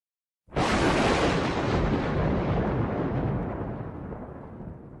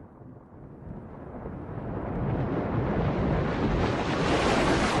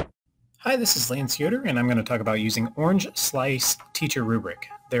Hi, this is Lance Yoder, and I'm going to talk about using Orange Slice Teacher Rubric.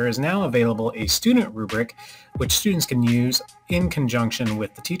 There is now available a student rubric, which students can use in conjunction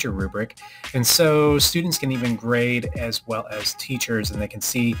with the teacher rubric. And so students can even grade as well as teachers, and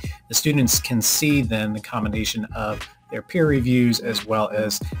the students can see then the combination of their peer reviews as well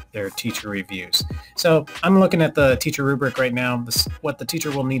as their teacher reviews. So I'm looking at the teacher rubric right now. What the teacher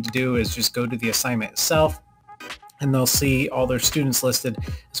will need to do is just go to the assignment itself, and they'll see all their students listed,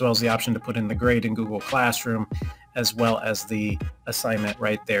 as well as the option to put in the grade in Google Classroom, as well as the assignment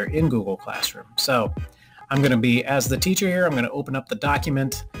right there in Google Classroom. So I'm going to be, as the teacher here, I'm going to open up the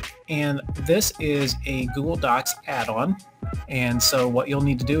document, and this is a Google Docs add-on. And so what you'll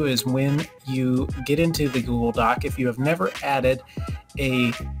need to do is when you get into the Google Doc, if you have never added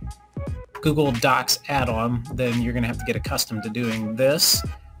a Google Docs add-on, then you're going to have to get accustomed to doing this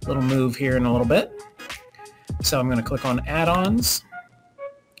little move here in a little bit. So I'm going to click on add-ons.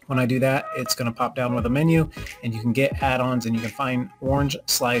 When I do that, it's going to pop down with a menu, and you can get add-ons, and you can find Orange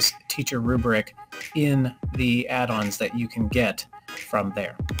Slice Teacher Rubric in the add-ons that you can get from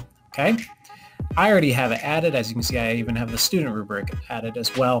there. Okay. I already have it added. As you can see, I even have the student rubric added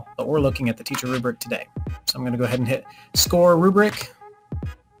as well, but we're looking at the teacher rubric today. So I'm going to go ahead and hit Score Rubric.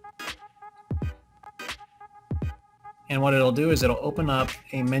 And what it'll do is it'll open up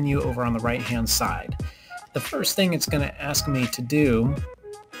a menu over on the right-hand side. The first thing it's going to ask me to do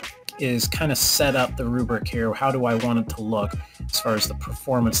is kind of set up the rubric here. How do I want it to look as far as the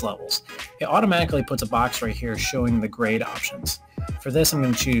performance levels? It automatically puts a box right here showing the grade options. For this, I'm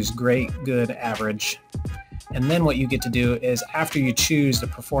going to choose great, good, average. And then what you get to do is after you choose the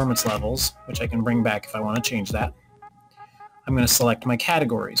performance levels, which I can bring back if I want to change that, I'm going to select my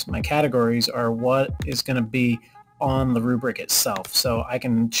categories. My categories are what is going to be on the rubric itself. So I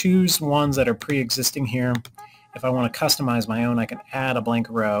can choose ones that are pre-existing here. If I want to customize my own, I can add a blank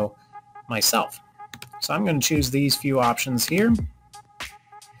row myself. So I'm going to choose these few options here.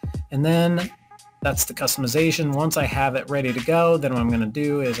 And then that's the customization. Once I have it ready to go, then what I'm going to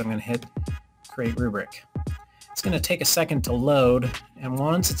do is I'm going to hit Create Rubric. It's going to take a second to load, and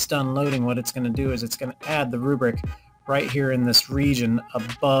once it's done loading, what it's going to do is it's going to add the rubric right here in this region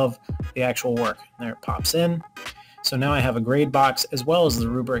above the actual work. There it pops in. So now I have a grade box as well as the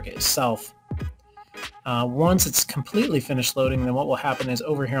rubric itself. Once it's completely finished loading, then what will happen is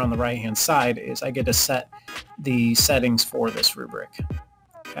over here on the right-hand side is I get to set the settings for this rubric.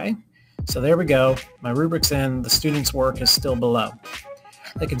 Okay, so there we go. My rubric's in. The student's work is still below.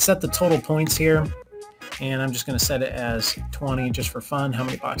 I can set the total points here, and I'm just going to set it as 20 just for fun. How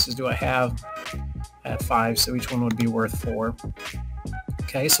many boxes do I have? I have 5, so each one would be worth 4.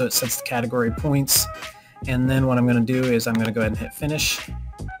 Okay, so it sets the category points. And then what I'm going to do is I'm going to go ahead and hit finish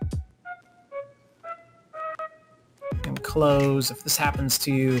and close. If this happens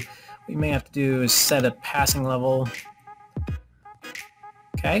to you, what you may have to do is set a passing level.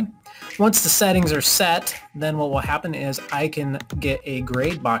 Okay. Once the settings are set, then what will happen is I can get a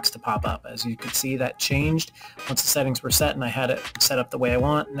grade box to pop up. As you can see, that changed. Once the settings were set and I had it set up the way I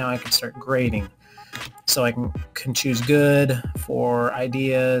want, now I can start grading. So I can choose good for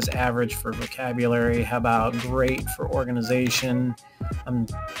ideas, average for vocabulary, how about great for organization. I'm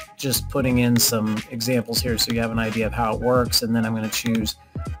just putting in some examples here so you have an idea of how it works, and then I'm going to choose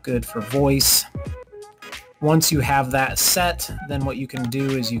good for voice. Once you have that set, then what you can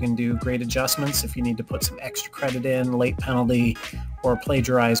do is you can do grade adjustments. If you need to put some extra credit in, late penalty, or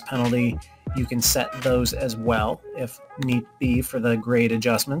plagiarize penalty, you can set those as well if need be for the grade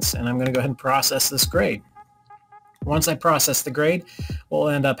adjustments. And I'm going to go ahead and process this grade. Once I process the grade, what will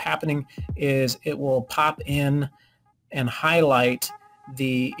end up happening is it will pop in and highlight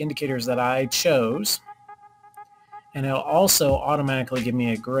the indicators that I chose. And it'll also automatically give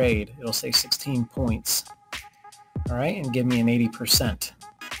me a grade. It'll say 16 points. All right, and give me an 80%.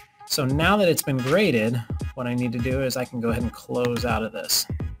 So now that it's been graded, what I need to do is I can go ahead and close out of this.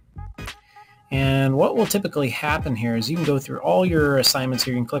 And what will typically happen here is you can go through all your assignments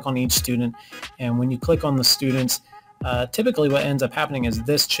here. You can click on each student, and when you click on the students, typically what ends up happening is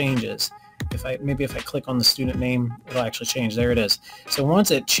this changes. Maybe if I click on the student name, it'll actually change. There it is. So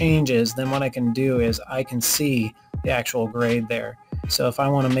once it changes, then what I can do is I can see the actual grade there. So if I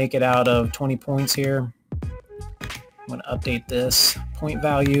want to make it out of 20 points here, I'm going to update this point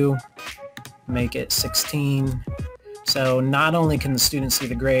value, make it 16. So not only can the students see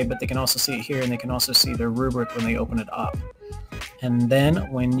the grade, but they can also see it here, and they can also see their rubric when they open it up. And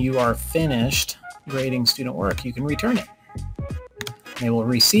then when you are finished grading student work, you can return it. They will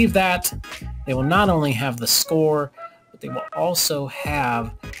receive that. They will not only have the score, but they will also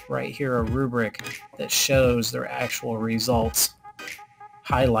have right here a rubric that shows their actual results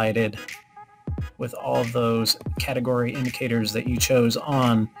highlighted with all of those category indicators that you chose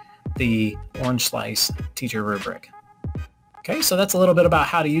on the Orange Slice teacher rubric. Okay, so that's a little bit about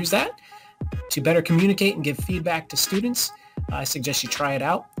how to use that to better communicate and give feedback to students. I suggest you try it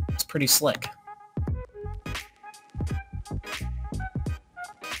out. It's pretty slick.